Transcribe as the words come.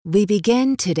We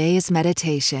begin today's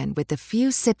meditation with a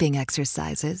few sipping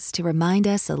exercises to remind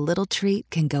us a little treat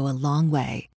can go a long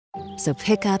way. So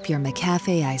pick up your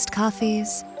McCafe iced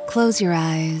coffees, close your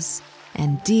eyes,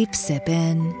 and deep sip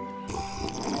in.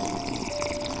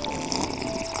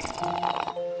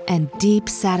 And deep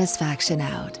satisfaction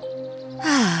out.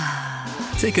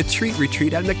 Take a treat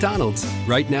retreat at McDonald's.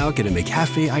 Right now, get a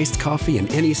McCafe iced coffee in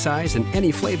any size and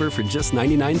any flavor for just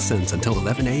 99 cents until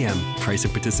 11 a.m. Price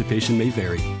and participation may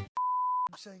vary. I'm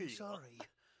saying sorry.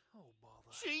 Oh,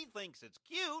 bother. She thinks it's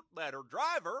cute that her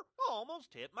driver almost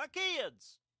hit my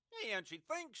kids. And she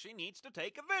thinks she needs to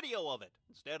take a video of it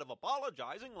instead of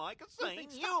apologizing like a sane You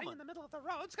think stopping human. in the middle of the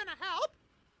road's gonna help?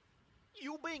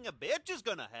 You being a bitch is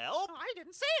gonna help. I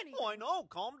didn't say anything. Oh, I know.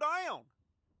 Calm down.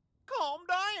 Calm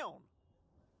down.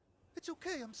 It's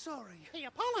okay, I'm sorry. He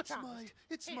apologized.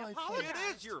 It's He my fault. apologized.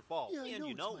 It is your fault. Yeah, I and know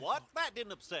you it's know my what? fault. That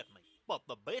didn't upset me. But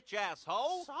the bitch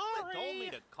asshole that told me Sorry.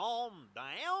 to calm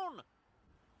down.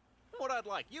 What I'd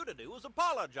like you to do is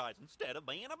apologize instead of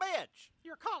being a bitch.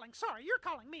 You're calling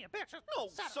me a bitch. No,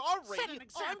 Set sorry. an I'm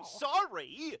example.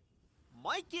 sorry.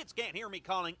 My kids can't hear me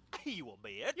calling you a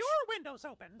bitch. Your window's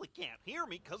open. They can't hear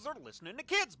me because they're listening to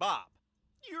Kids Bop.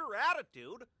 Your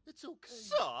attitude It's okay.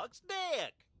 sucks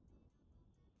dick.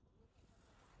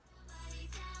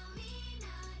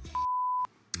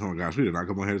 Oh my gosh, we did not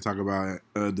come on here to talk about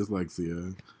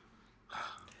dyslexia.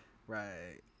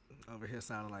 Right. Over here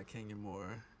sounding like Kenya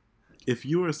Moore. If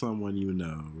you or someone you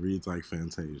know reads like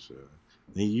Fantasia,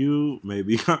 then you may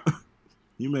be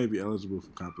eligible for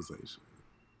compensation.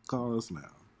 Call us now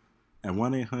at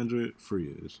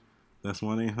 1-800-FREEDGE. That's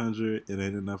 1-800. It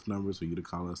ain't enough numbers for you to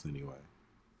call us anyway.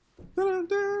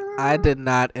 Da-da-da. I did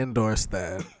not endorse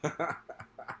that.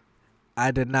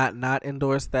 I did not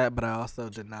endorse that, but I also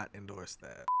did not endorse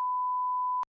that.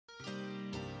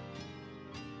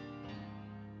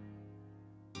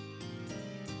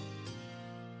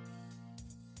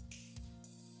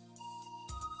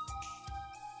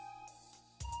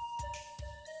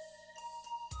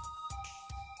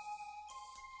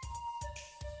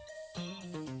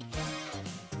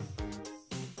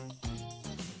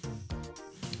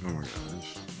 Oh my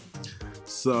gosh.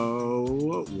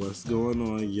 So, what's going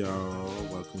on, y'all?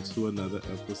 Welcome to another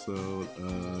episode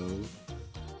of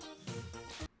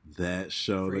that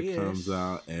show Free-ish. that comes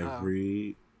out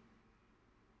every.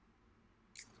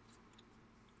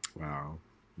 Wow,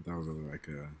 that was really like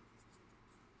a.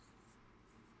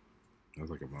 That was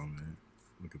like a moment.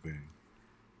 Look at thing.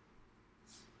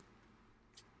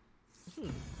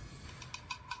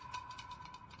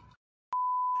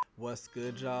 What's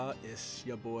good, y'all? It's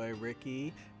your boy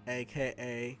Ricky,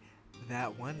 aka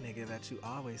that one nigga that you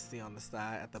always see on the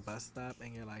side at the bus stop,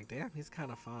 and you're like, damn, he's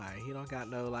kind of fine. He don't got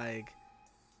no like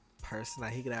person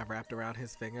that he could have wrapped around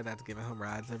his finger that's giving him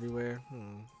rides everywhere.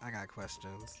 I got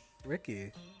questions.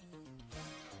 Ricky.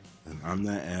 And I'm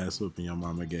that ass whooping your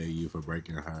mama gave you for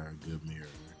breaking her good mirror.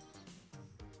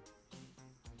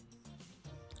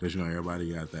 Because you know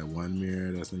everybody got that one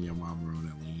mirror that's in your mama room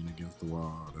that lean against the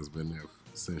wall that's been there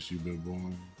since you've been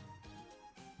born.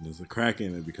 And there's a crack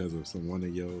in it because of one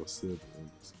of your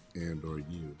siblings and or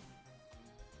you.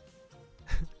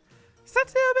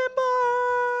 Since you've been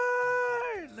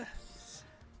born,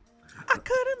 I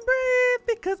couldn't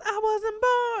breathe because I wasn't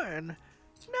born.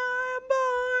 Now I'm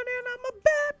born and I'm a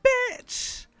bad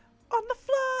bitch on the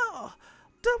floor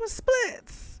doing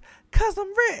splits because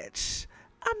I'm rich.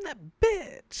 I'm that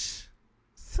bitch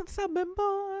since I've been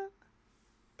born.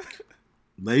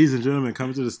 Ladies and gentlemen,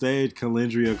 coming to the stage,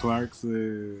 Calendria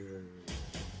Clarkson.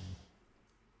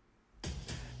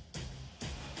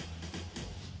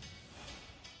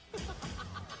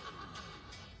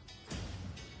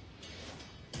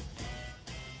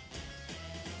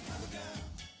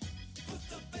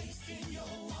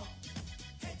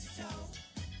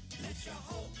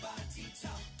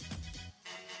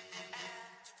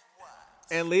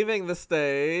 And leaving the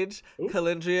stage,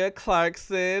 Calendria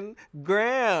Clarkson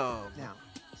Graham. Now,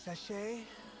 sashay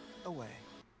away.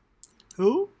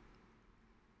 Who?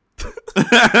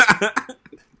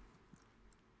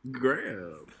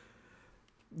 Graham.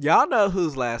 Y'all know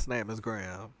whose last name is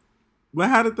Graham. But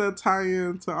how did that tie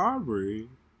into Aubrey?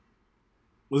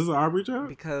 Was this an Aubrey joke?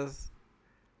 Because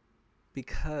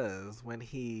when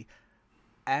he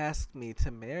asked me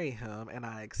to marry him and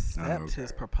I accept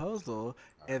his proposal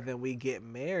and then we get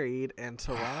married in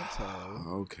Toronto,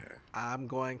 Okay. I'm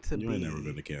going to You be ain't never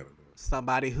been to Canada.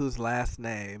 somebody whose last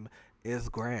name is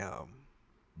Graham.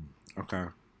 Okay.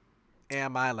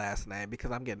 And my last name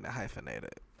because I'm getting it hyphenated.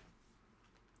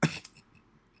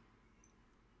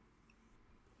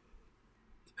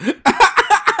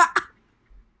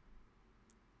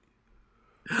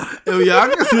 Y'all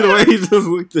can see the way he just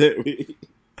looked at me.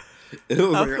 It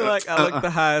was I feel like I look the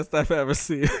highest I've ever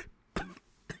seen.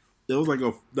 It was like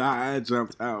the eye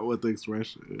jumped out with the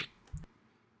expression.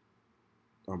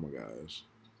 Oh my gosh.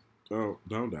 Don't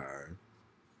die.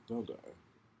 Don't die.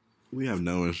 We have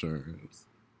no insurance.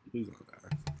 Please don't die.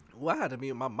 Well, I had to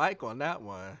mute my mic on that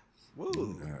one. Woo. Oh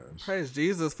my gosh. Praise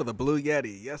Jesus for the Blue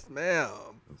Yeti. Yes, ma'am.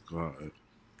 That's God.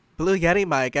 Blue Yeti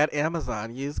mic at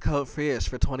Amazon. Use code FREEISH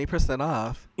for 20%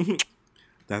 off.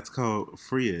 That's code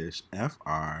FREEISH,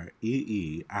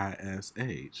 FREEISH,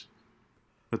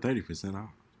 for 30% off.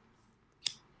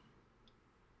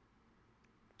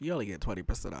 You only get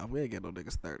 20% off. We ain't get no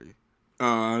niggas 30. Oh,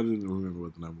 I didn't remember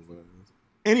what the number was.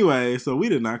 Anyway, so we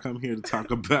did not come here to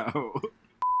talk about...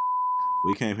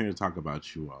 We came here to talk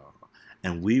about you all.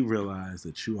 And we realized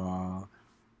that you all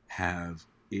have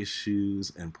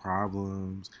issues and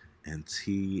problems and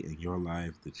tea in your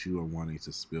life that you are wanting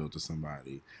to spill to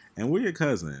somebody. And we're your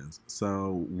cousins.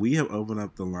 So we have opened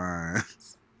up the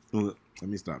lines. Let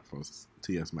me stop, folks.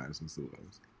 T.S. Madison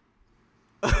Sulos.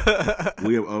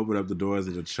 We have opened up the doors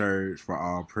of the church for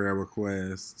all prayer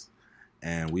requests.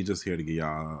 And we just here to give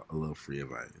y'all a little free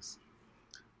advice.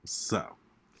 So,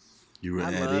 you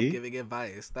ready? I love giving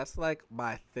advice. That's like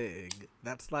my thing.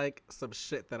 That's like some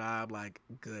shit that I'm like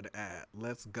good at.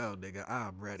 Let's go, nigga.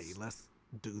 I'm ready. Let's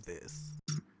do this.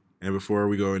 And before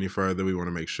we go any further, we want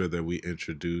to make sure that we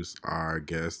introduce our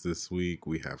guests this week.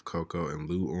 We have Coco and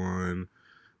Lou on.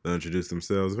 They'll introduce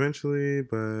themselves eventually,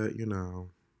 but we don't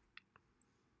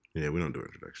do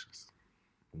introductions.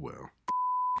 Well.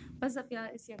 What's up, y'all?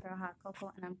 It's your girl, Hot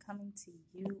Coco, and I'm coming to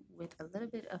you with a little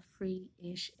bit of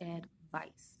free-ish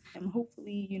advice. And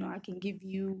hopefully, I can give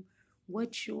you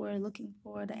what you're looking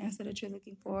for, the answer that you're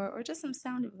looking for, or just some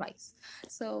sound advice.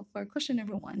 So for question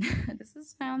number 1, this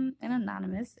is from an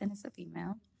anonymous, and it's a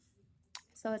female.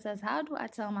 So it says, how do I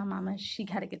tell my mama she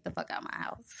got to get the fuck out of my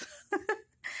house?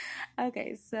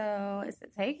 Okay, so it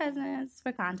says, hey cousins,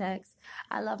 for context,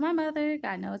 I love my mother,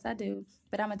 God knows I do,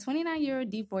 but I'm a 29-year-old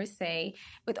divorcee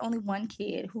with only one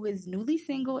kid who is newly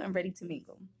single and ready to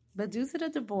mingle. But due to the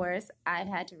divorce, I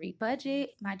had to rebudget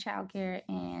my childcare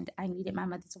and I needed my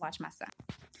mother to watch my son.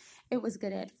 It was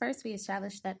good at first. We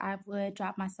established that I would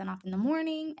drop my son off in the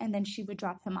morning and then she would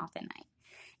drop him off at night.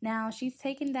 Now, she's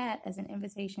taken that as an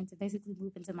invitation to basically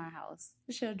move into my house.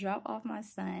 She'll drop off my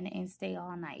son and stay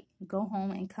all night, go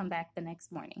home and come back the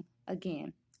next morning.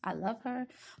 Again, I love her,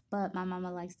 but my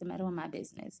mama likes to meddle in my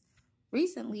business.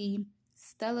 Recently,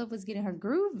 Stella was getting her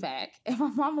groove back, and my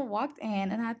mama walked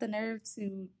in and had the nerve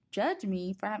to judge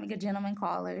me for having a gentleman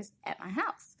callers at my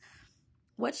house.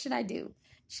 What should I do?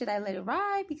 Should I let it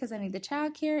ride because I need the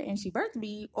childcare and she birthed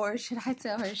me, or should I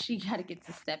tell her she got to get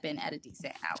to step in at a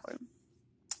decent hour?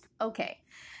 Okay,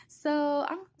 so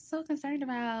I'm so concerned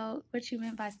about what you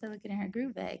meant by Stella getting her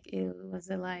groove back. Was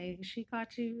it like she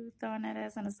caught you throwing that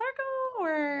ass in a circle,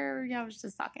 or y'all was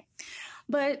just talking?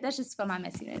 But that's just for my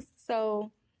messiness.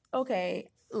 So,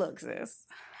 okay, look, sis,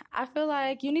 I feel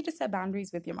like you need to set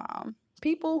boundaries with your mom.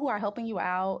 People who are helping you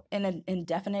out in an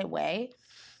indefinite way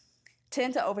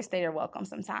tend to overstay their welcome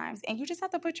sometimes. And you just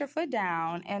have to put your foot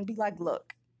down and be like,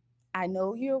 look, I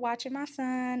know you're watching my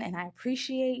son and I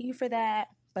appreciate you for that.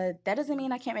 But that doesn't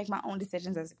mean I can't make my own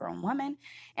decisions as a grown woman.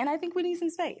 And I think we need some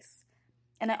space.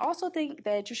 And I also think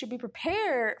that you should be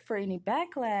prepared for any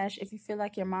backlash if you feel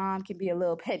like your mom can be a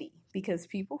little petty. Because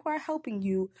people who are helping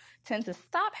you tend to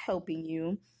stop helping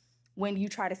you when you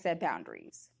try to set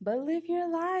boundaries. But live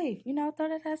your life. Throw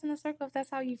that ass in a circle if that's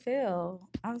how you feel.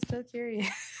 I'm still curious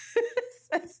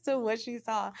as to what she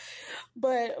saw.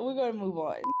 But we're going to move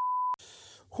on.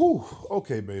 Whew.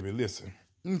 Okay, baby, listen.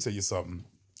 Let me tell you something.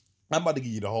 I'm about to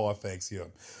give you the hard facts here.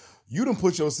 You done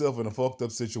put yourself in a fucked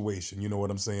up situation, you know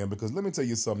what I'm saying? Because let me tell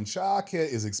you something, childcare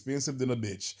is expensive than a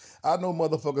bitch. I know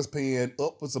motherfuckers paying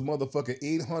upwards of motherfucking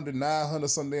 $800, $900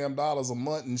 some damn dollars a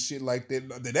month and shit like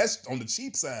that. That's on the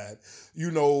cheap side.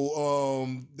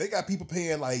 They got people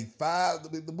paying like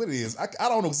 $5, what it is. I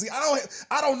don't know. See,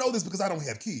 I don't know this because I don't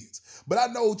have kids. But I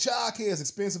know childcare is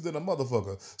expensive than a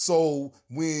motherfucker. So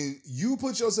when you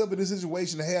put yourself in this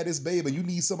situation to have this baby and you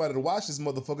need somebody to watch this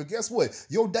motherfucker, guess what?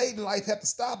 Your dating life have to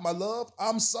stop, my love.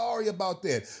 I'm sorry about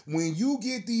that. When you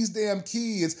get these damn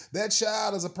kids, that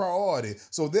child is a priority.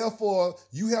 So therefore,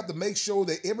 you have to make sure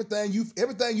that everything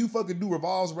you fucking do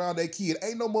revolves around that kid.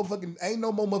 Ain't no more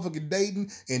motherfucking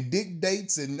dating and dick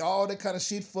dates and all that kind of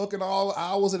shit, fucking all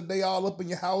hours of the day all up in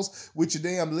your house with your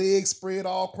damn legs spread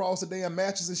all across the damn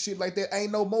mattress and shit like that.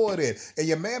 Ain't no more of that. And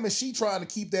your mama, she trying to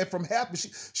keep that from happening.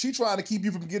 She trying to keep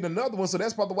you from getting another one. So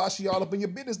that's probably why she all up in your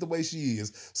business the way she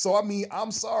is. So I mean,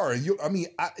 I'm sorry.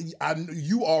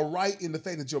 you are right in the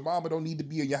fact that your mama don't need to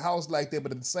be in your house like that,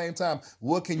 but at the same time,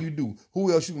 what can you do?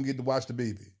 Who else you gonna get to watch the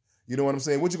baby? You know what I'm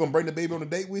saying? What, you gonna bring the baby on a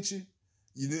date with you?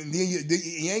 You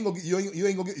ain't gonna get, you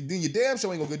ain't gonna get, then you damn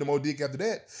sure ain't gonna get no more dick after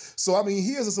that. So I mean,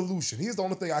 here's a solution. Here's the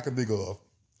only thing I can think of.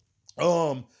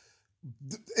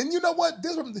 And you know what?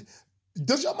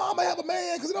 Does your mama have a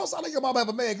man? Because it don't sound like your mama have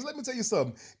a man. Because let me tell you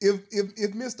something.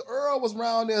 If Mr. Earl was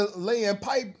around there laying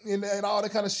pipe and all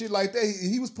that kind of shit like that,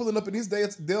 he was pulling up in his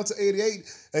Delta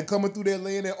 88 and coming through there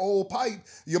laying that old pipe,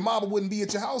 your mama wouldn't be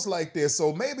at your house like that.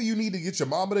 So maybe you need to get your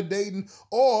mama to dating,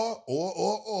 or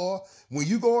when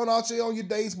you going out there on your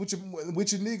dates with your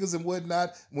niggas and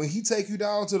whatnot, when he take you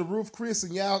down to the roof, Chris,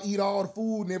 and y'all eat all the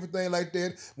food and everything like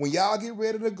that, when y'all get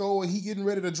ready to go and he getting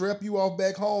ready to drop you off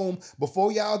back home,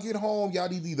 before y'all get home, y'all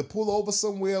need to either pull over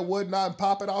somewhere or whatnot and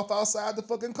pop it off outside the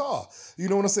fucking car. You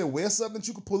know what I'm saying? Wear something that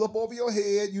you can pull up over your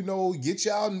head, you know,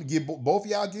 both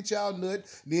y'all get y'all nut,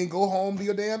 then go home to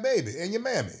your damn baby and your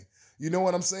mammy. You know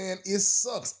what I'm saying? It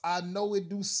sucks. I know it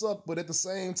do suck, but at the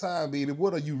same time, baby,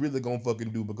 what are you really gonna fucking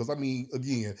do? Because I mean,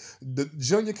 again, the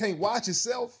Junior can't watch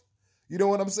himself. You know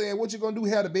what I'm saying? What you gonna do?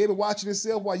 Have the baby watching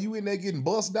itself while you in there getting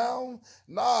bust down?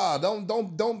 Nah, don't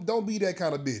be that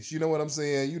kind of bitch. You know what I'm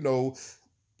saying? You know,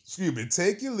 excuse me,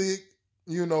 take your lick.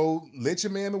 You know, let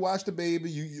your mammy watch the baby.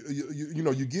 You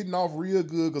know, you getting off real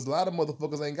good because a lot of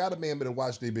motherfuckers ain't got a mammy to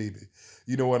watch their baby.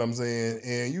 You know what I'm saying?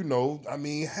 And you know, I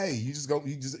mean, hey,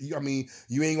 I mean,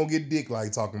 you ain't gonna get dick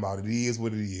like talking about it. It is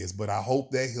what it is. But I hope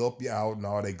that help you out and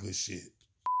all that good shit.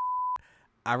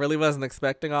 I really wasn't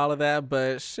expecting all of that,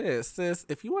 but shit, sis,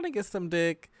 if you want to get some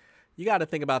dick, you got to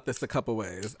think about this a couple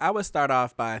ways. I would start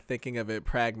off by thinking of it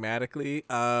pragmatically.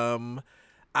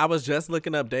 I was just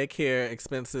looking up daycare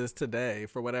expenses today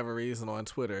for whatever reason on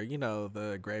Twitter. You know,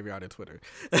 the graveyard of Twitter.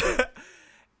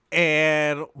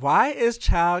 And why is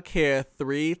childcare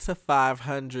 $300 to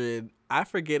 $500? I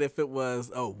forget if it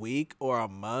was a week or a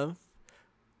month,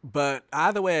 but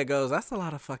either way it goes, that's a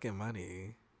lot of fucking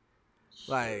money.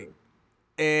 Sure. Like,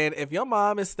 and if your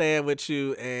mom is staying with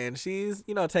you and she's,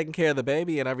 you know, taking care of the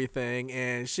baby and everything,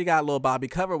 and she got little Bobby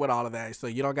covered with all of that, so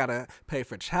you don't got to pay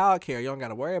for childcare, you don't got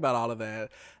to worry about all of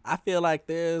that, I feel like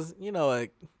there's, you know, a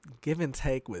give and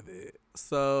take with it.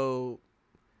 So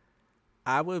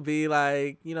I would be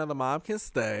like, you know, the mom can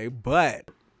stay, but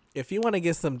if you want to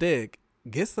get some dick,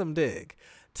 get some dick.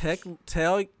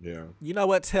 You know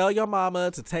what? Tell your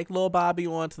mama to take little Bobby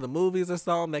on to the movies or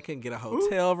something. They can get a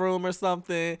hotel room or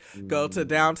something. Go to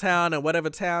downtown and whatever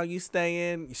town you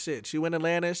stay in. Shit, you in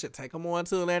Atlanta? Shit, take them on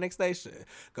to Atlantic Station.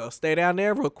 Go stay down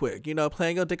there real quick. You know,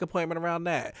 plan your dick appointment around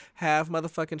that. Have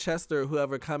motherfucking Chester or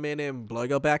whoever come in and blow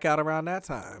your back out around that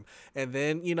time. And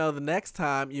then, you know, the next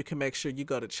time you can make sure you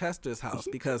go to Chester's house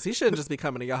because he shouldn't just be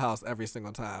coming to your house every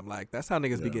single time. Like, that's how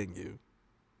niggas be getting you.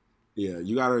 Yeah,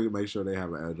 you gotta make sure they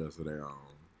have an address of their own.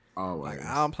 Always. Like,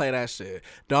 I don't play that shit.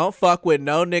 Don't fuck with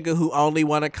no nigga who only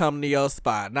want to come to your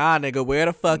spot. Nah, nigga, where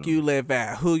the fuck you live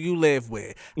at? Who you live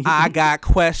with? I got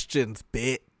questions,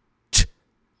 bitch.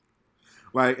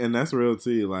 Like, and that's real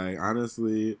too. Like,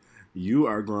 honestly, you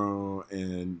are grown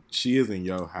and she is in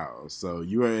your house, so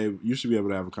you should be able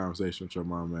to have a conversation with your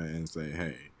mama and say,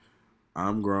 hey,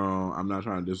 I'm grown. I'm not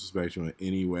trying to disrespect you in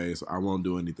any way, so I won't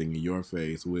do anything in your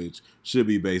face, which should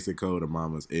be basic code of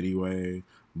mamas anyway.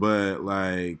 But,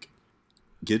 like,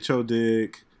 get your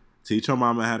dick, teach your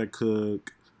mama how to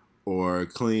cook or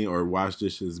clean or wash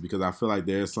dishes, because I feel like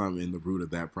there's something in the root of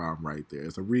that problem right there.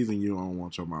 It's a reason you don't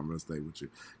want your mama to stay with you.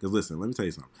 Because, listen, let me tell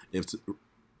you something.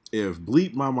 If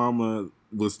Bleep my mama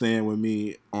was staying with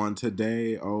me on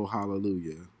today, oh,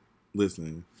 hallelujah.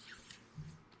 Listen.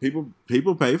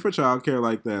 People pay for childcare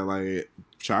like that. Like,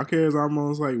 childcare is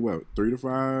almost like what, $3 to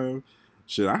 $5?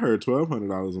 Shit, I heard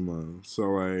 $1,200 a month. So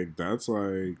like that's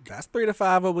 $3 to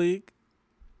 $5 a week.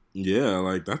 Yeah,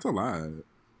 like that's a lot.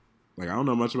 Like, I don't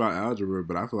know much about algebra,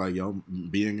 but I feel like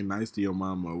being nice to your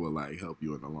mama will like help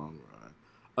you in the long run.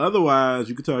 Otherwise,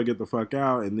 you could tell her to get the fuck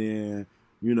out, and then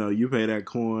you know you pay that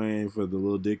coin for the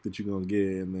little dick that you're gonna get,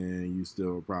 and then you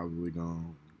still probably gonna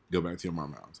go back to your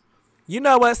mama's house. You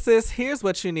know what, sis? Here's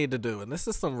what you need to do. And this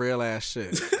is some real ass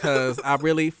shit. Because I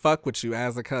really fuck with you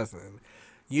as a cousin.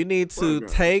 You need to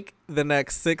take the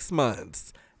next 6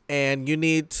 months and you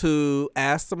need to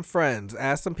ask some friends,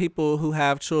 ask some people who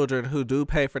have children who do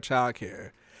pay for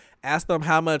childcare. Ask them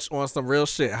how much, on some real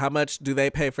shit, how much do they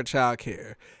pay for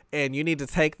childcare? And you need to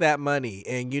take that money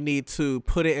and you need to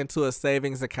put it into a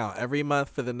savings account every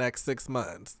month for the next 6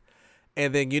 months.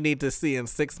 And then you need to see in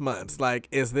 6 months, like,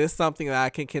 is this something that I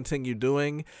can continue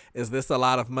doing? Is this a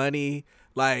lot of money?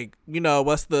 Like, you know,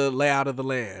 what's the layout of the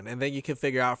land? And then you can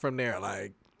figure out from there,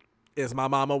 like, is my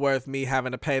mama worth me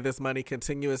having to pay this money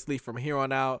continuously from here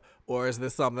on out? Or is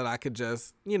this something I could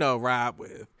just, ride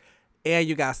with? And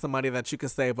you got some money that you can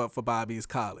save up for Bobby's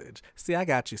college. See, I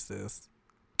got you, sis.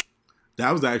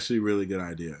 That was actually a really good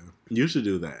idea. You should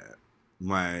do that.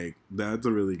 Like, that's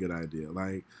a really good idea.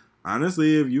 Like,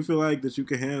 honestly, if you feel like that you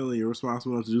can handle it, you're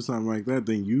responsible enough to do something like that,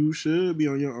 then you should be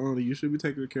on your own and you should be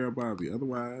taking care of Bobby.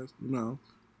 Otherwise,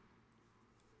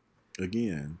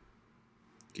 again,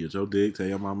 get your dick, tell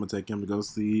your mama take him to go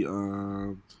see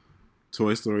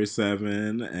Toy Story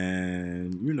 7,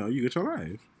 and, you get your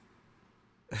life.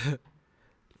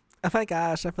 Oh my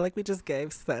gosh, I feel like we just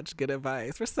gave such good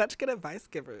advice. We're such good advice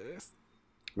givers.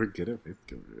 We're good advice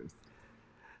givers.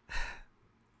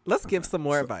 Let's give some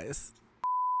more advice.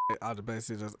 I'll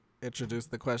basically just introduce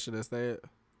the question and say it.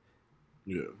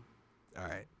 Yeah. All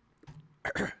right.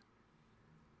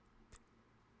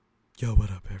 Yo, what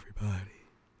up, everybody?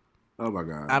 Oh my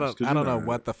god! I don't know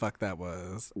what the fuck that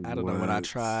was. I don't know what I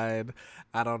tried.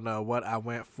 I don't know what I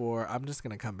went for. I'm just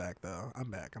gonna come back though. I'm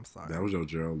back. I'm sorry. That was your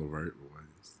Gerald Levert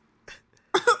voice.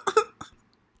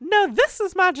 No, this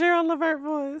is my Gerald Levert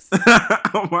voice.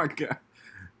 Oh my god!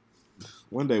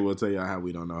 One day we'll tell y'all how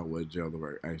we don't know what Gerald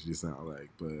Levert actually sounds like,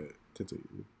 but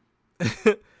continue.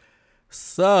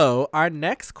 So our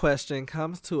next question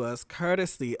comes to us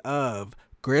courtesy of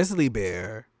Grizzly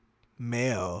Bear,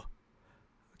 male.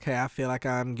 Okay, I feel like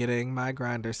I'm getting my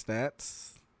grinder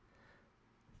stats.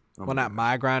 Well, not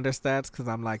my grinder stats, because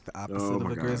I'm like the opposite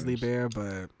of a grizzly bear,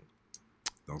 but...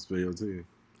 Don't spill your tea.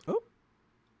 Oh.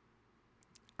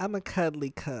 I'm a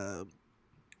cuddly cub.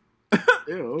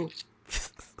 Ew.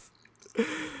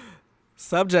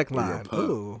 Subject line.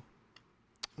 Ooh.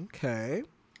 Okay.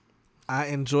 I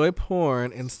enjoy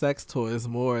porn and sex toys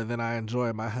more than I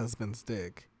enjoy my husband's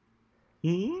dick.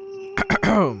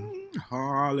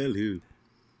 Hallelujah.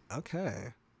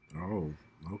 Okay. Oh,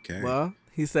 okay. Well,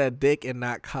 he said dick and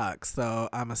not cock, so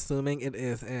I'm assuming it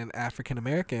is an African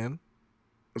American.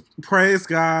 Praise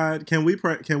God. Can we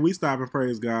stop and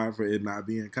praise God for it not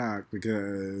being cock?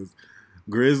 Because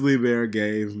Grizzly Bear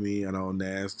gave me an old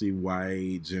nasty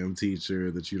white gym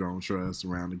teacher that you don't trust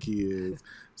around the kids.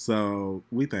 So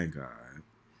we thank God.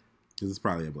 Because it's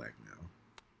probably a black male.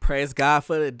 Praise God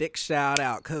for the dick shout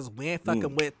out, because we ain't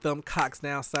fucking with them cocks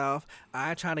down south.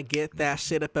 I ain't trying to get that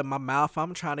shit up in my mouth.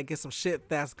 I'm trying to get some shit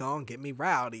that's gonna get me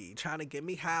rowdy, trying to get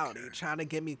me howdy, trying to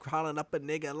get me crawling up a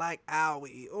nigga like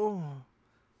owie. Ooh.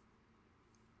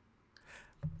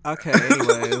 Okay,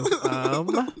 anyways.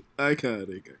 I got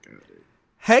it.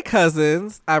 Hey,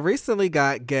 cousins. I recently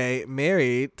got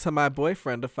married to my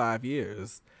boyfriend of 5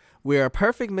 years. We're a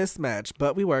perfect mismatch,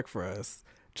 but we work for us.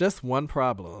 Just one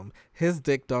problem. His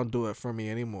dick don't do it for me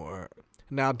anymore.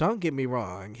 Now, don't get me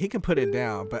wrong. He can put it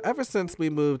down, but ever since we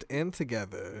moved in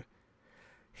together,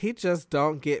 he just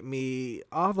don't get me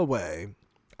all the way.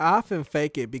 I often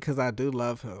fake it because I do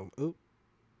love him. Oop.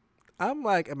 I'm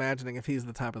like imagining if he's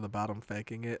the top of the bottom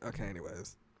faking it. Okay,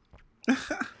 anyways.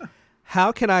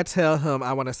 How can I tell him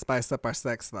I want to spice up our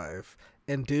sex life?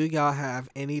 And do y'all have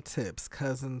any tips,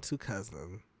 cousin to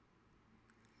cousin?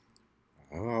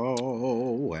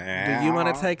 Oh, wow. Do you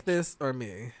want to take this or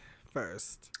me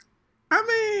first? I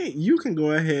mean, you can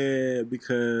go ahead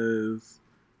because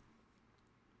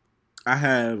I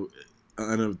have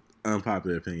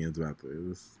unpopular opinions about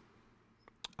this.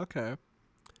 Okay.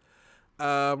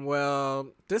 Well,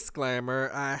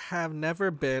 disclaimer, I have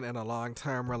never been in a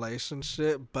long-term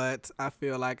relationship, but I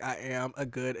feel like I am a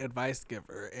good advice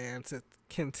giver. And to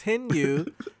continue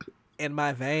in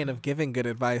my vein of giving good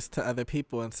advice to other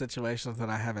people in situations that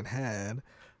I haven't had,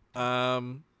 I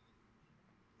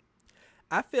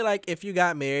feel like if you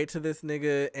got married to this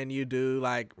nigga and you do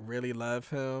like really love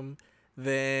him,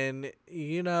 then,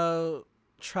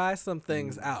 try some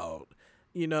things out.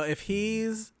 If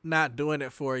he's not doing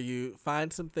it for you,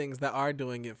 find some things that are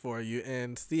doing it for you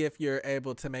and see if you're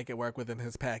able to make it work within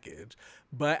his package.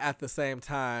 But at the same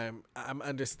time, I'm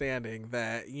understanding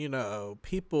that,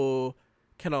 people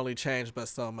can only change but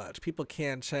so much. People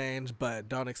can change, but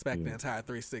don't expect the entire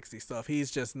 360. So if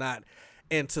he's just not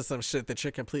into some shit that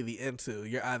you're completely into,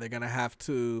 you're either going to have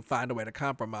to find a way to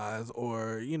compromise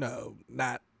or,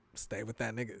 not stay with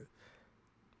that nigga.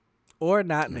 Or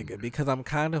not nigga, because I'm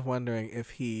kind of wondering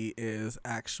if he is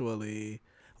actually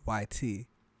YT.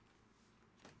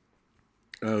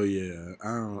 Oh yeah,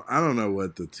 I don't know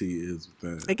what the T is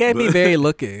with that. It gave me very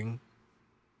looking.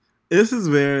 This is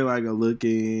very like a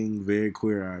looking, very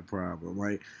queer-eyed problem.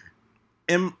 Like,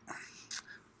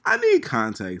 I need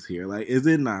context here. Like, is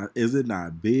it not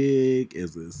big?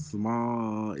 Is it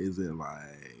small? Is it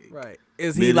like Right.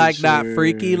 Is he like not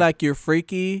freaky? Like you're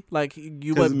freaky? Like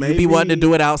you be wanting to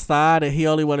do it outside and he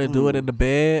only want to do it in the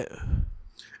bed?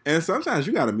 And sometimes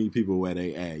you got to meet people where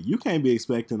they at. You can't be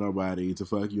expecting nobody to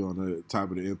fuck you on the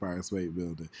top of the Empire State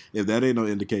Building if that ain't no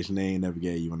indication they ain't never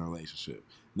gave you in a relationship.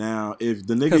 Now, if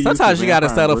the nigga, because sometimes you got to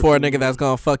settle for a nigga that's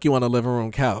gonna fuck you on a living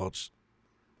room couch.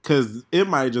 Because it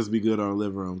might just be good on a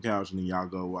living room couch and then y'all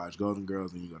go watch Golden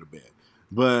Girls and you go to bed.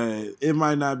 But it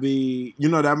might not be,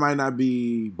 that might not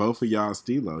be both of y'all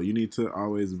stilo. You need to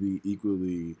always be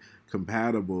equally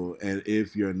compatible. And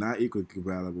if you're not equally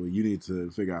compatible, you need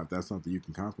to figure out if that's something you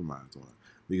can compromise on.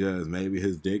 Because maybe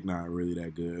his dick not really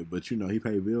that good, but he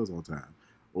pay bills on time.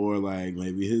 Or like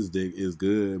maybe his dick is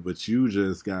good, but you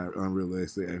just got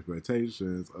unrealistic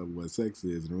expectations of what sex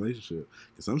is in a relationship.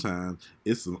 Because sometimes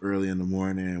it's some early in the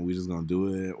morning and we just gonna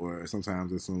do it, or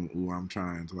sometimes it's some I'm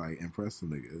trying to like impress some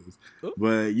niggas. Ooh.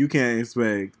 But you can't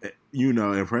expect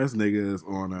impress niggas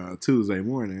on a Tuesday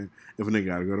morning if a nigga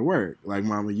gotta go to work. Like,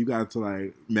 mama, you got to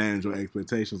like manage your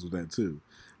expectations with that too.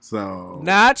 So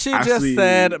not you just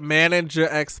said manage your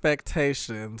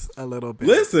expectations a little bit.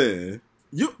 Listen.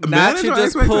 Not you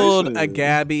just pulled a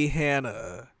Gabby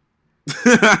Hanna.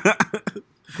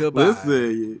 Goodbye.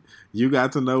 Listen, you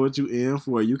got to know what you in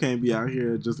for. You can't be out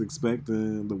here just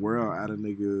expecting the world out of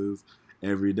niggas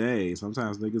every day.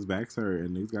 Sometimes niggas' backs hurt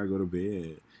and niggas gotta go to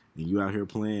bed. And you out here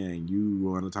playing. You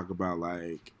want to talk about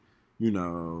like,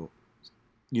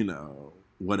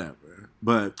 whatever.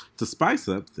 But to spice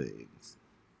up things.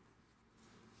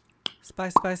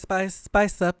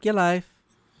 Spice up your life.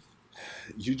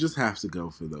 You just have to go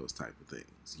for those type of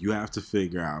things. You have to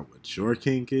figure out what your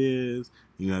kink is.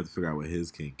 You have to figure out what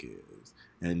his kink is.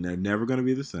 And they're never going to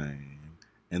be the same.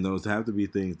 And those have to be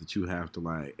things that you have to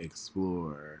like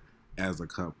explore as a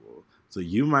couple. So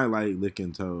you might like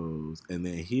licking toes and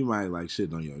then he might like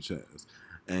shitting on your chest.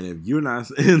 And if you're not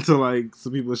into like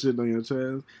some people shitting on your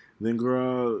chest, then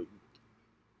girl,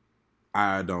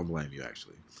 I don't blame you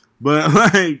actually. But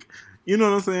like, you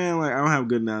know what I'm saying? Like, I don't have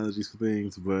good analogies for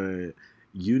things, but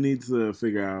you need to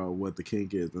figure out what the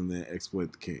kink is and then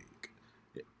exploit the kink.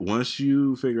 Once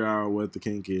you figure out what the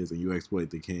kink is and you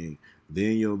exploit the kink,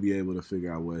 then you'll be able to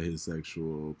figure out what his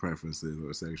sexual preferences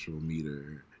or sexual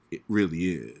meter it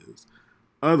really is.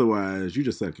 Otherwise, you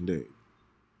just sucking dick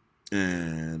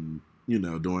and,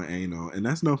 doing anal. And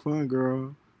that's no fun,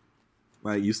 girl.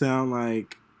 Like, you sound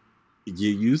like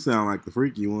the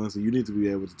freaky one, so you need to be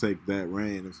able to take that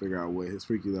reign and figure out what his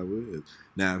freaky level is.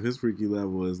 Now, if his freaky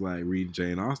level is like reading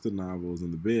Jane Austen novels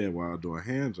in the bed while doing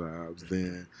hand jobs,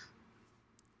 then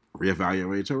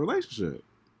reevaluate your relationship.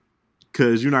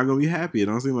 Because you're not going to be happy. It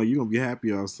don't seem like you're going to be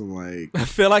happy on some like... I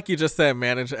feel like you just said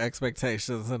manage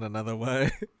expectations in another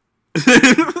way.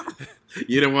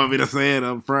 You didn't want me to say it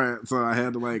up front, so I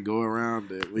had to like go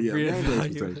around it. But yeah, manage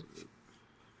expectations.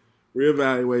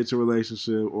 Reevaluate your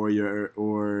relationship or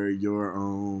your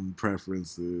own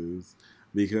preferences,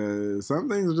 because some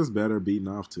things are just better beaten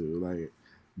off to. Like,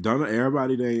 don't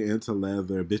everybody they into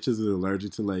leather. Bitches are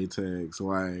allergic to latex.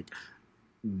 Like,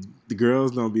 the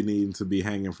girls don't be needing to be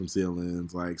hanging from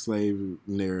ceilings, like slave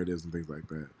narratives and things like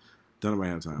that. Don't nobody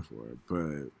have time for it.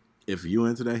 But if you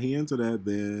into that, he into that,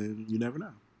 then you never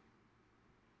know.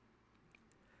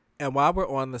 And while we're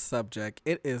on the subject,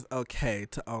 it is okay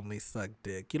to only suck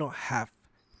dick. You don't have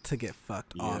to get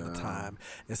fucked all the time,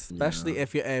 especially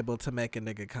if you're able to make a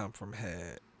nigga come from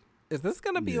head. Is this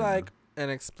going to be like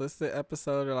an explicit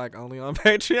episode or like only on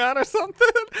Patreon or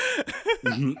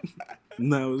something?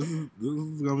 No, this is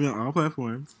going to be on all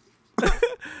platforms.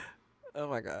 Oh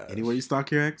my God. Anywhere you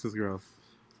stalk your exes, girl.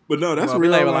 But no, that's real. We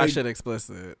label our shit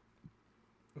explicit.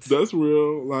 That's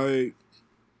real. Like,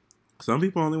 some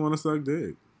people only want to suck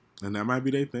dick. And that might be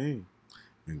their thing.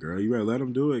 And girl, you better let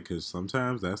them do it, because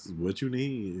sometimes that's what you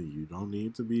need. You don't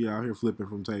need to be out here flipping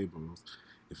from tables.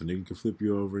 If a nigga can flip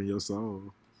you over in your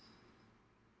soul,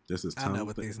 this is I know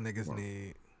what these niggas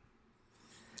need.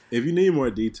 If you need more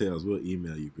details, we'll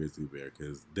email you, Grizzly Bear,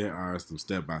 because there are some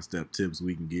step-by-step tips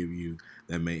we can give you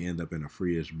that may end up in a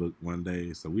free-ish book one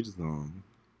day. So we just gonna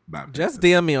bypass Just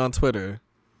DM me on Twitter.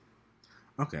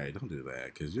 Okay, don't do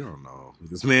that, because you don't know who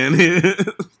this man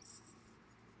is.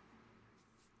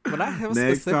 But not him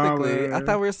specifically. I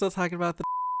thought we were still talking about the...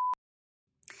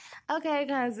 Okay,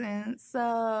 cousin.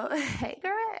 So, hey,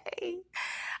 Gray.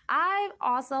 I've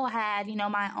also had,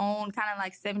 my own kind of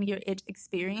like 7-year itch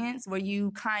experience where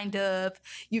you've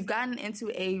gotten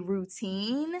into a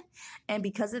routine. And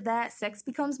because of that, sex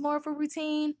becomes more of a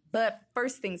routine. But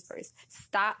first things first,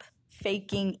 stop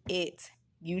faking it.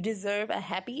 You deserve a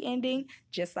happy ending,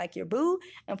 just like your boo.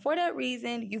 And for that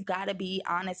reason, you've got to be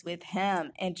honest with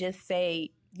him and just say,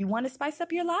 you want to spice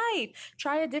up your life,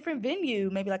 try a different venue,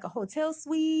 maybe like a hotel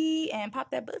suite, and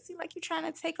pop that pussy like you're trying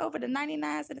to take over the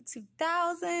 99s and the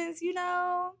 2000s, you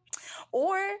know?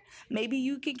 Or maybe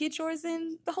you could get yours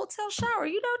in the hotel shower,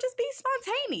 you know, just be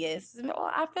spontaneous.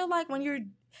 I feel like when you're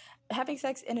having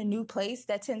sex in a new place,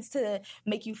 that tends to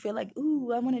make you feel like,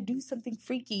 ooh, I want to do something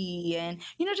freaky, and,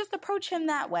 you know, just approach him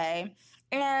that way.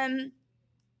 And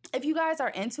if you guys are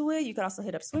into it, you can also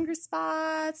hit up swinger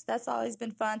spots. That's always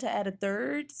been fun to add a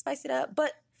third to spice it up.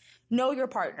 But know your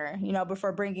partner, you know,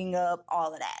 before bringing up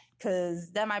all of that,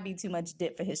 because that might be too much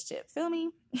dip for his chip. Feel me?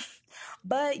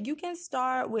 But you can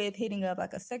start with hitting up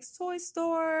like a sex toy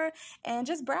store and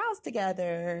just browse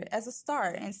together as a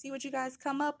start and see what you guys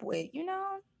come up with, you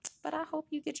know? But I hope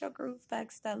you get your groove back,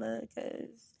 Stella,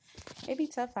 because it be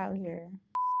tough out here.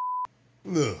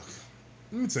 Look,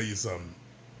 let me tell you something.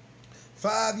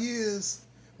 5 years,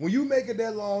 when you make it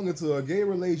that long into a gay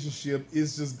relationship,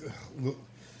 it's just, look,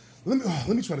 let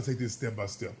me try to take this step by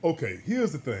step. Okay,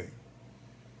 here's the thing.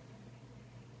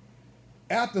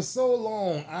 After so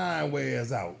long, iron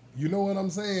wears out. You know what I'm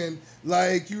saying?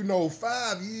 Like, you know,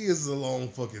 5 years is a long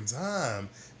fucking time.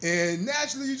 And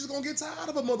naturally, you're just gonna get tired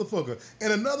of a motherfucker.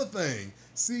 And another thing,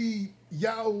 see,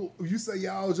 y'all, you say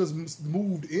y'all just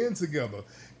moved in together.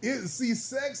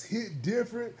 Sex hit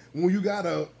different when you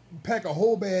gotta pack a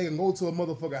whole bag and go to a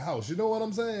motherfucker house. You know what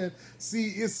I'm saying? See,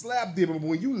 it's slap different. But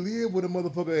when you live with a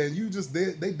motherfucker and you just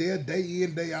they there day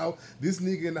in, day out, this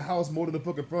nigga in the house more than the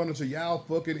fucking furniture, y'all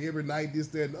fucking every night, this,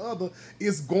 that, and the other,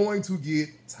 it's going to get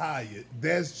tired.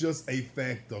 That's just a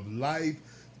fact of life.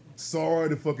 Sorry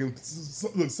to put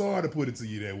it to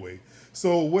you that way.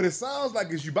 So what it sounds like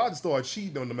is you about to start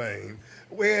cheating on the man.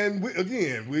 And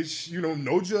again, which, you know,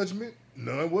 no judgment,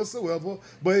 none whatsoever.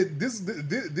 But this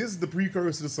is the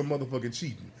precursor to some motherfucking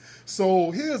cheating. So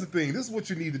here's the thing. This is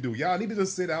what you need to do. Y'all need to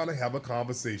just sit down and have a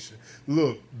conversation.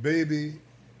 Look, baby,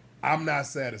 I'm not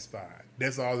satisfied.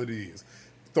 That's all it is.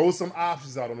 Throw some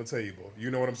options out on the table. You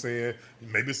know what I'm saying?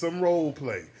 Maybe some role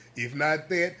play. If not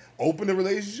that, open the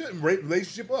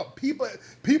relationship up.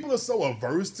 People are so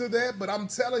averse to that, but I'm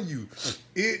telling you,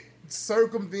 it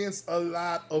circumvents a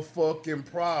lot of fucking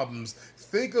problems.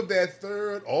 Think of that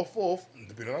third or fourth,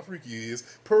 depending on how freaky he is,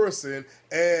 person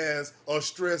as a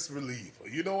stress reliever.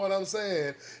 You know what I'm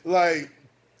saying? Like,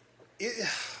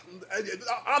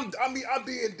 I'm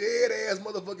being dead ass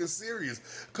motherfucking serious,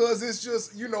 because it's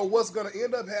just, you know, what's gonna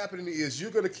end up happening is you're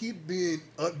gonna keep being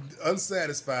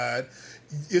unsatisfied.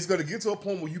 It's gonna get to a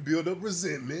point where you build up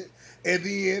resentment, and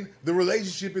then the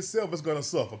relationship itself is gonna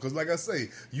suffer. Because like I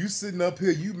say, you sitting up here,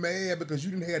 you mad because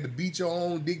you didn't have to beat your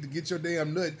own dick to get your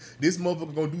damn nut. This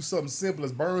motherfucker gonna do something simple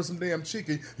as burn some damn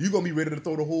chicken. You gonna be ready to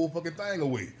throw the whole fucking thing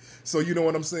away. So you know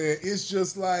what I'm saying? It's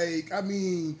just like, I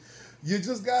mean, you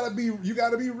just gotta be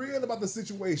real about the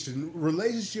situation.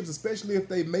 Relationships, especially if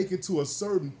they make it to a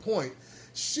certain point,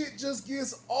 shit just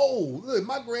gets old. Look,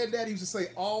 my granddaddy used to say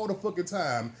all the fucking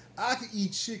time, I could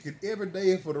eat chicken every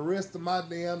day for the rest of my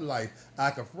damn life.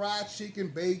 I could fry chicken,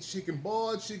 bake chicken,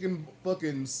 boil chicken,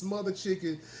 fucking smother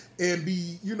chicken, and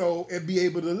be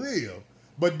able to live.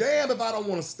 But damn if I don't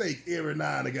want a steak every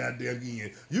now and goddamn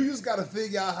again. You just got to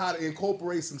figure out how to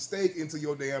incorporate some steak into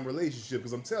your damn relationship.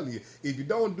 Because I'm telling you, if you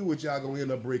don't do it, y'all going to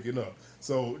end up breaking up.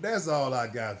 So that's all I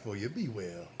got for you. Be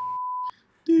well.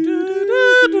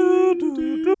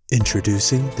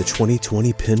 Introducing the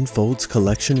 2020 Penfolds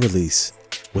Collection release.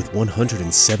 With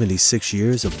 176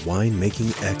 years of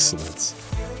winemaking excellence.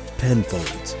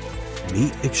 Penfolds.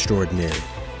 Meet extraordinary.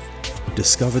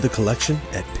 Discover the collection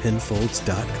at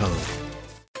penfolds.com.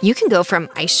 You can go from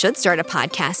I should start a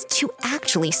podcast to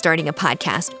actually starting a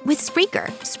podcast with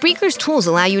Spreaker. Spreaker's tools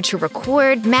allow you to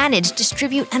record, manage,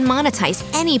 distribute, and monetize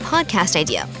any podcast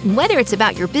idea, whether it's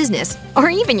about your business or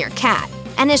even your cat.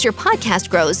 And as your podcast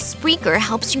grows, Spreaker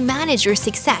helps you manage your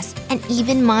success and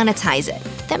even monetize it.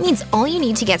 That means all you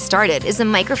need to get started is a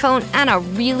microphone and a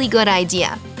really good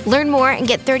idea. Learn more and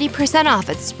get 30% off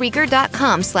at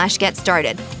Spreaker.com/get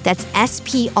started. That's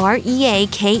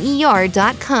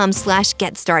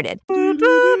SPREAKER.com/get started.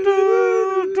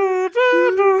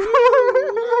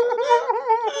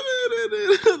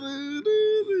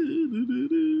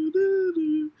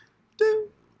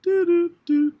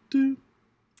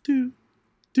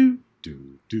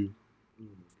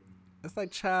 It's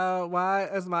like, child, why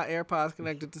is my AirPods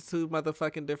connected to two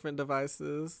motherfucking different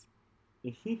devices?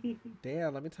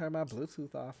 Damn, let me turn my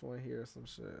Bluetooth off on here or some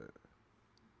shit.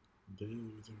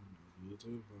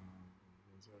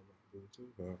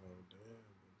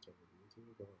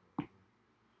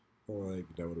 Like,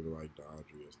 that would have been like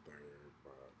Dondria's third,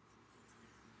 but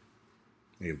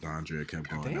if Dondria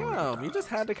kept going, damn, you just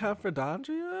had to come for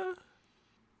Dondria?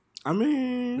 I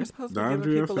mean, We're supposed to be Dondria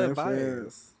giving people Fat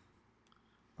advice.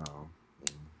 Oh.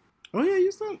 Oh yeah,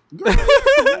 you still girl,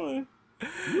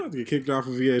 you have to get kicked off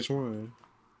of VH1.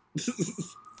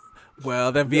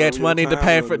 Well, then Yeah, VH1 need to time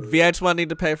pay for limit. VH1 need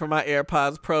to pay for my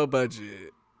AirPods Pro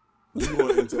budget. You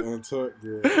going into Untucked,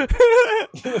 yeah.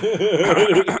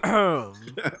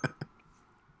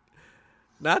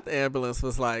 Not the ambulance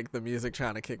was like the music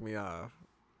trying to kick me off.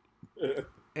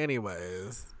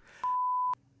 Anyways.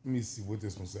 Let me see what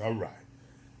this one says. All right.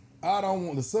 I don't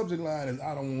want, the subject line is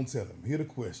I don't want to tell him. Here the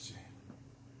question.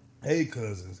 Hey,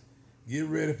 cousins, get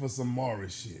ready for some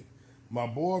Morris shit. My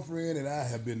boyfriend and I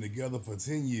have been together for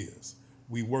 10 years.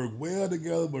 We work well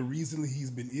together, but recently he's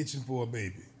been itching for a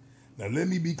baby. Now, let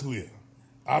me be clear.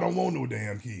 I don't want no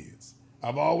damn kids.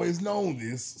 I've always known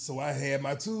this, so I had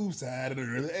my tubes tied at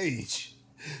an early age.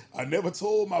 I never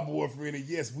told my boyfriend, and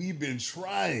yes, we've been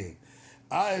trying.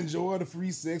 I enjoy the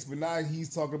free sex, but now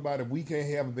he's talking about if we can't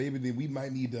have a baby, then we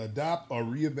might need to adopt or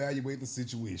reevaluate the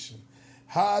situation.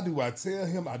 How do I tell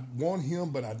him I want him,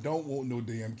 but I don't want no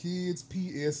damn kids?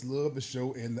 P.S. Love the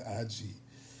show and the IG.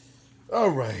 All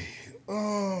right.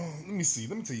 Let me see.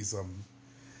 Let me tell you something.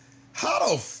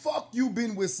 How the fuck you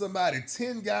been with somebody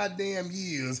 10 goddamn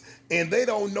years and they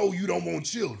don't know you don't want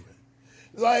children?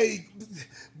 Like,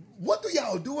 what do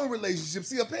y'all do in relationships?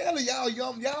 See, apparently y'all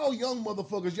young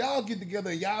motherfuckers, y'all get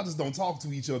together and y'all just don't talk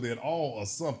to each other at all or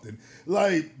something.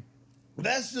 Like,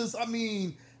 that's just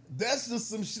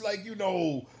some shit. Like, you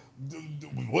know, do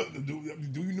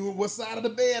you know what side of the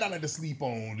bed I like to sleep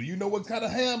on? Do you know what kind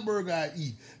of hamburger I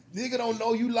eat? Nigga don't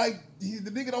know you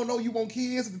the nigga don't know you want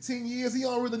kids after 10 years. He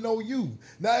don't really know you.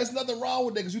 Now, there's nothing wrong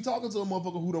with that because you talking to a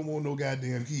motherfucker who don't want no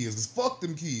goddamn kids. It's fuck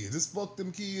them kids. It's fuck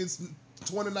them kids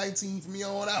 2019 from here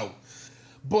on out.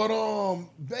 But,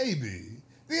 baby,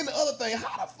 then the other thing,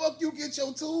 how the fuck you get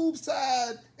your tubes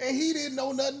tied and he didn't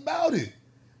know nothing about it?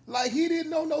 Like, he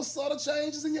didn't know no subtle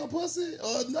changes in your pussy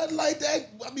or nothing like that.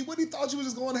 I mean, what he thought you was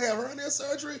just going to have hernia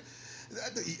surgery?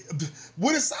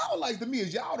 What it sounds like to me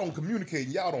is y'all don't communicate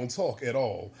and y'all don't talk at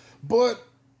all. But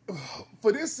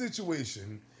for this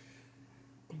situation,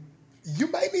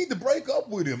 you may need to break up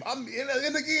with him. And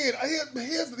again,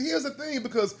 here's the thing,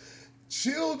 because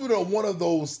children are one of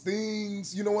those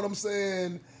things, you know what I'm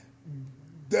saying,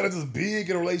 that are just big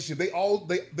in a relationship. They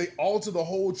alter the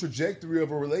whole trajectory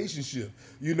of a relationship.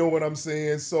 You know what I'm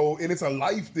saying? So, and it's a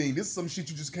life thing. This is some shit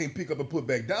you just can't pick up and put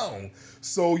back down.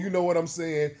 So, you know what I'm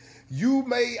saying?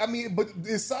 But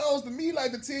it sounds to me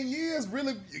like the 10 years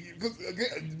really, because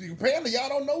apparently y'all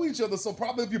don't know each other. So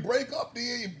probably if you break up,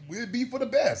 then it'd be for the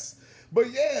best.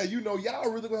 But yeah, you know, y'all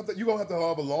really gonna have to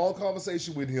have a long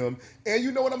conversation with him. And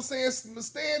you know what I'm saying?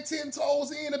 Stand 10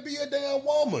 toes in and be a damn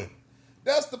woman.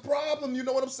 That's the problem, you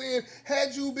know what I'm saying?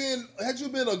 Had you been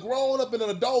a grown up and an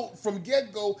adult from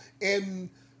get-go and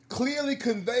clearly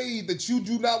conveyed that you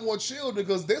do not want children,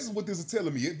 because this is what this is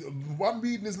telling me. I'm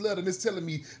reading this letter and it's telling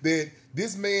me that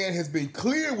this man has been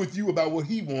clear with you about what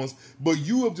he wants, but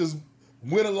you have just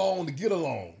went along to get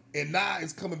along, and now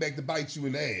it's coming back to bite you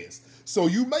in the ass. So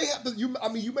you may have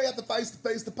to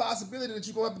face the possibility that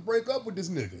you're gonna have to break up with this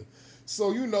nigga.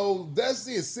 So, you know, that's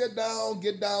it. Sit down,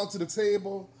 get down to the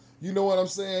table. You know what I'm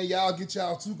saying? Y'all get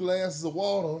y'all 2 glasses of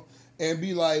water and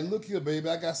be like, look here, baby,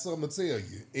 I got something to tell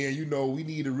you. And, you know, we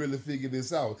need to really figure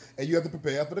this out. And you have to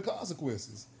prepare for the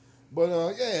consequences.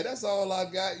 But, yeah, that's all I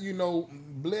got. You know,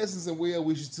 blessings and well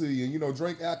wishes to you. And, you know,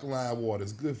 drink alkaline water.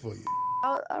 It's good for you.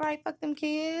 All right, fuck them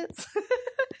kids.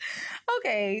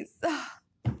 Okay, so,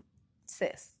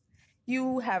 sis,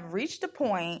 you have reached a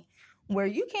point where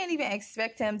you can't even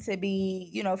expect him to be,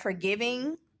 you know,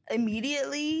 forgiving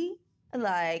immediately.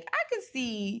 Like, I could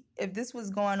see if this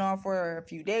was going on for a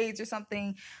few days or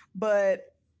something, but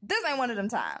this ain't one of them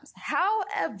times.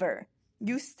 However,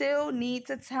 you still need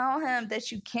to tell him that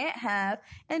you can't have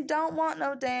and don't want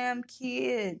no damn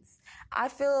kids. I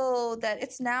feel that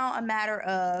it's now a matter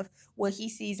of what he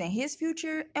sees in his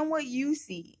future and what you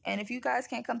see. And if you guys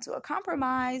can't come to a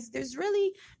compromise, there's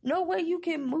really no way you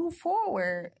can move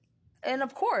forward. And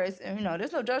of course, you know,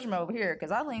 there's no judgment over here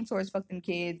because I lean towards fuck them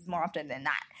kids more often than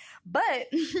not. But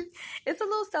it's a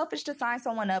little selfish to sign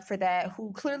someone up for that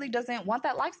who clearly doesn't want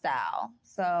that lifestyle.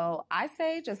 So I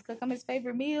say just cook him his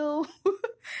favorite meal,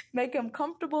 make him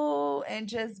comfortable, and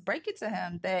just break it to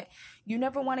him that you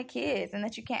never wanted kids and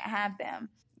that you can't have them.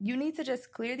 You need to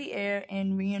just clear the air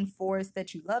and reinforce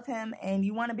that you love him and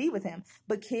you want to be with him.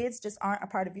 But kids just aren't a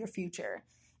part of your future.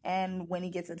 And when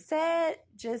he gets upset,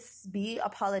 just be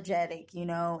apologetic, you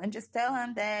know, and just tell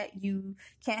him that you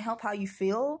can't help how you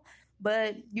feel,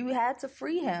 but you had to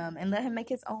free him and let him make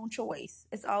his own choice.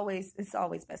 It's always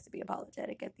best to be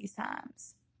apologetic at these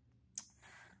times.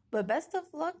 But best of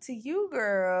luck to you,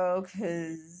 girl,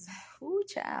 because, ooh,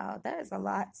 child, that is a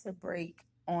lot to break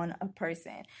on a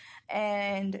person.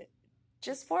 And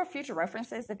just for future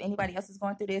references, if anybody else is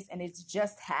going through this and it's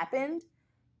just happened,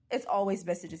 it's always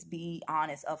best to just be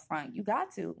honest up front. You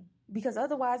got to, because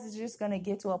otherwise it's just going to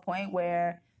get to a point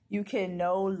where you can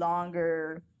no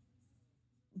longer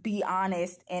be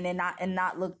honest and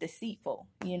not look deceitful,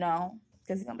 you know?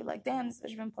 Because he's going to be like, damn, this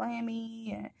bitch been playing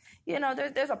me. And, you know,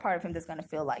 there's a part of him that's going to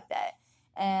feel like that.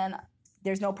 And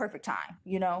there's no perfect time,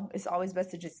 you know? It's always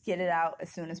best to just get it out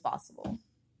as soon as possible.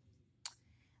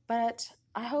 But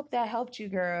I hope that helped you,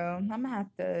 girl. I'm going to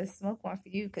have to smoke one for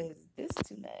you because this is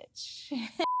too much.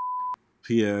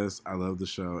 P.S. I love the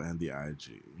show and the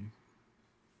IG.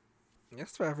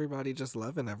 That's for everybody just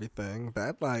loving everything.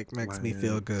 That, like, makes me Like,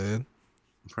 feel good.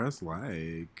 Press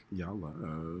like. Y'all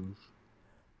love.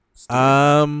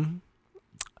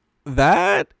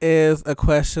 That is a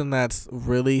question that's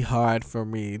really hard for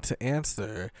me to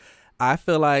answer. I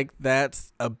feel like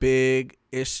that's a big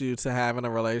issue to have in a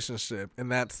relationship,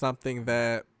 and that's something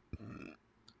that,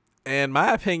 in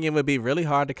my opinion, would be really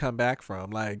hard to come back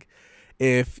from. Like,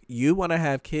 if you want to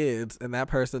have kids and that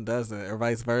person doesn't, or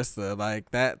vice versa,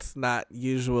 like, that's not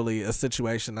usually a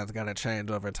situation that's going to change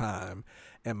over time.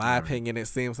 In my opinion, it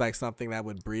seems like something that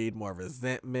would breed more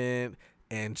resentment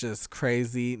and just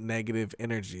crazy negative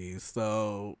energy.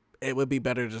 So it would be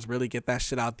better to just really get that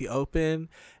shit out the open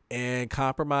and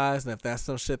compromise. And if that's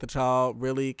some shit that y'all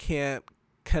really can't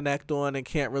connect on and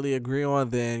can't really agree on,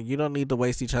 then you don't need to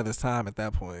waste each other's time at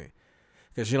that point.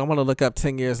 Because you don't want to look up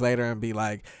 10 years later and be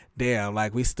like, damn,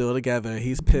 like, we still together.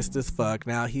 He's pissed as fuck.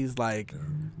 Now he's, like,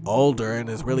 older and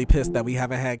is really pissed that we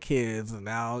haven't had kids. And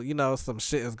now, you know, some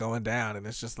shit is going down. And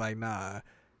it's just like, nah,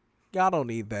 y'all don't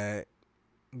need that.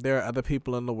 There are other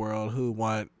people in the world who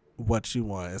want what you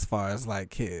want as far as, like,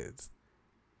 kids.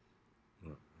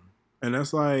 And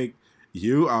that's like,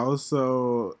 you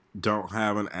also don't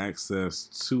have an access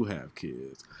to have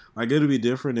kids. Like, it'd be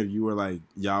different if you were like,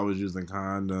 y'all was using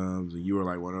condoms and you were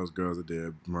like one of those girls that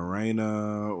did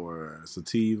Mirena or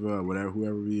Sativa or whatever,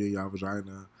 whoever be in y'all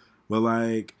vagina. But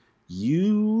like,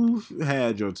 you've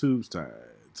had your tubes tied.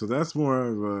 So that's more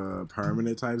of a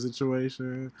permanent type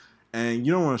situation. And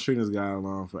you don't want to string this guy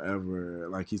along forever.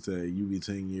 Like he said, you be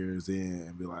 10 years in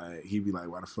and be like, he'd be like,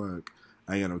 why the fuck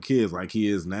I ain't got no kids like he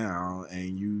is now?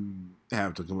 And you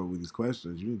have to come up with these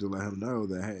questions. You need to let him know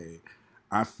that, hey,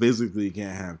 I physically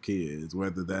can't have kids.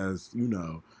 Whether that's, you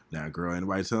know, now, girl,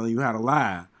 anybody telling you how to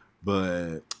lie.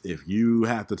 But if you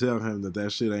have to tell him that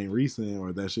that shit ain't recent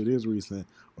or that shit is recent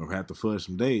or have to fudge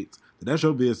some dates, then that's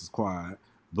your business, quad.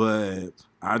 But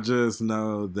I just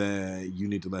know that you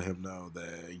need to let him know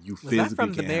that you physically can't have kids. Was that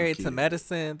from the Married to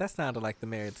Medicine? That sounded like the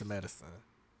Married to Medicine.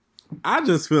 I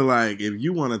just feel like if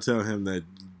you want to tell him that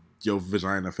your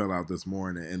vagina fell out this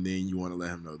morning and then you want to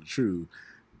let him know the truth,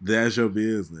 that's your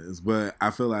business. But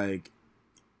I feel like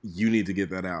you need to get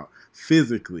that out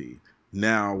physically.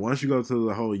 Now, once you go to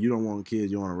the whole you don't want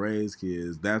kids, you want to raise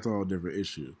kids, that's all a different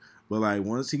issue. But like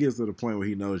once he gets to the point where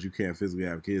he knows you can't physically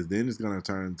have kids, then it's going to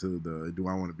turn into the do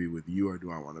I want to be with you or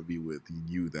do I want to be with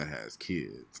you that has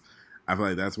kids? I feel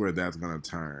like that's where that's going to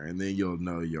turn. And then you'll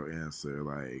know your answer,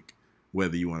 like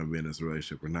whether you want to be in this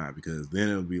relationship or not. Because then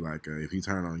it'll be like if he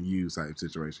turned on you type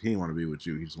situation, he didn't want to be with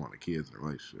you. He just wanted kids in a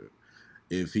relationship.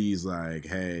 If he's like,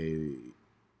 hey,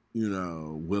 you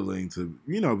know, willing to,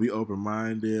 you know, be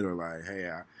open-minded or like,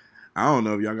 hey, I don't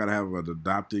know if y'all got to have an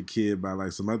adopted kid by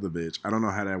like some other bitch. I don't know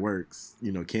how that works.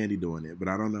 You know, Candy doing it, but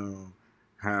I don't know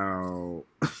how.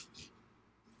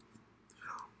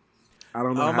 I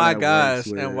don't know. Oh how my that gosh!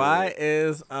 works And why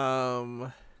is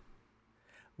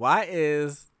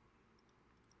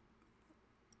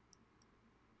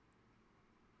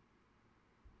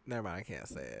never mind, I can't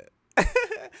say it.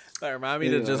 But remind me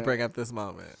to just bring up this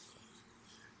moment.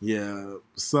 Yeah.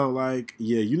 So like,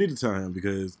 yeah, you need to tell him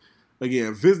because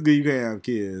again, physically you can't have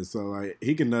kids. So like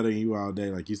he can nut on you all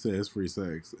day, like you said, it's free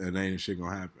sex and ain't shit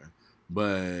gonna happen.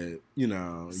 But, you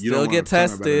know, you still don't get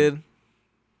tested.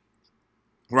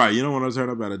 Right, you don't want to turn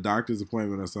up at a doctor's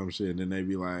appointment or some shit and then they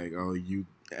be like, oh, you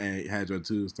had your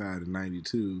tubes tied in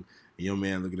 92 and your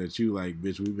man looking at you like,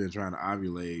 bitch, we've been trying to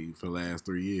ovulate for the last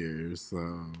 3 years. So,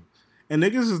 and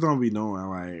niggas just don't be knowing.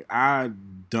 Like, I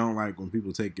don't like when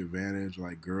people take advantage,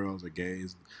 like girls or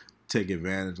gays take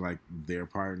advantage, like their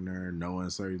partner knowing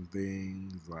certain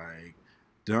things. Like,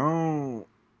 don't,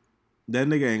 that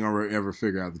nigga ain't gonna ever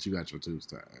figure out that you got your tubes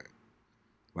tied.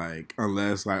 Like,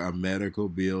 unless like a medical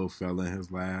bill fell in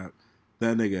his lap,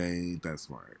 that nigga ain't that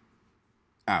smart.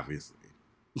 Obviously.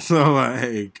 So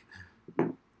like,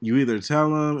 you either tell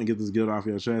him and get this guilt off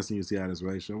your chest and you see how this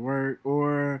relationship work,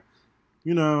 or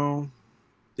you know,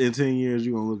 in 10 years,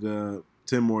 you're going to look up,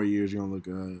 10 more years, you're going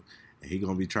to look up, and he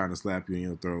going to be trying to slap you in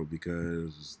your throat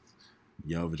because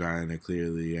your vagina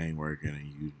clearly ain't working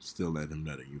and you still let him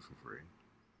nut at you for free.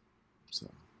 So.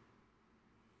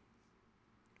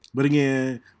 But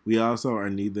again, we also are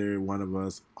neither one of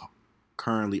us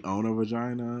currently own a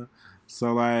vagina.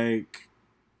 So, like,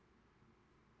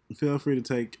 feel free to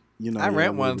take, you know. I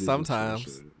rent one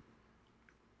sometimes.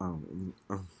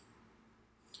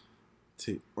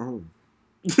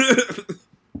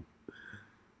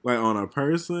 Like on a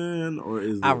person, or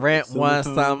is I it rent one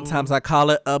silicone? sometimes. I call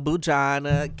it a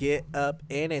bujana. Get up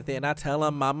in it, then I tell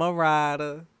them I'm a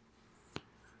rider.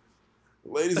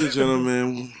 Ladies and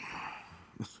gentlemen,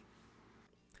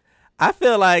 I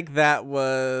feel like that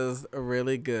was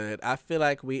really good. I feel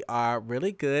like we are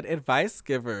really good advice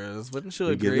givers. Wouldn't you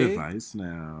agree? We give advice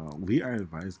now. We are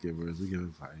advice givers. We give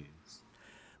advice.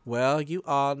 Well, you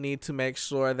all need to make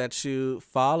sure that you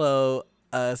follow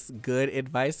us good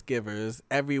advice givers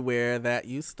everywhere that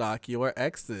you stalk your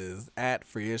exes at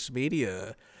Freeish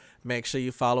Media. Make sure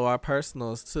you follow our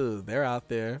personals too. They're out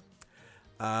there.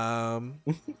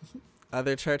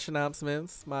 Other church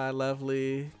announcements, my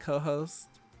lovely co-host.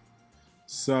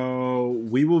 So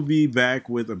we will be back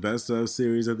with a best of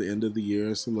series at the end of the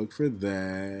year. So look for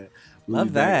that. We'll Love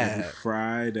be back that. every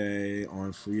Friday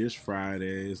on Freeish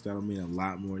Fridays. That'll mean a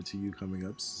lot more to you coming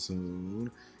up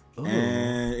soon. Ooh.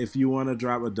 And if you want to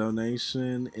drop a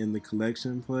donation in the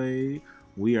collection plate,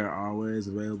 we are always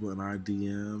available in our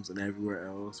DMs and everywhere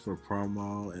else for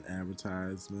promo and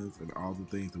advertisements and all the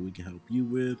things that we can help you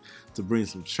with to bring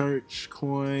some church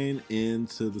coin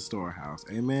into the storehouse.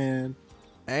 Amen.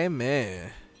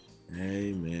 Amen.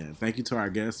 Amen. Thank you to our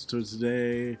guests for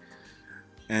today.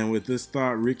 And with this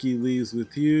thought, Ricky leaves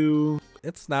with you.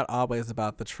 It's not always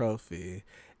about the trophy.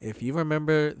 If you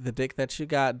remember the dick that you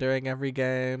got during every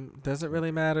game, does it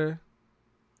really matter?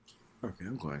 Okay,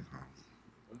 I'm going home.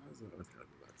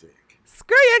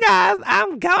 Screw you guys.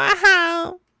 I'm going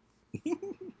home.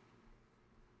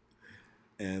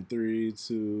 And 3,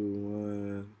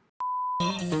 2,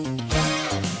 1.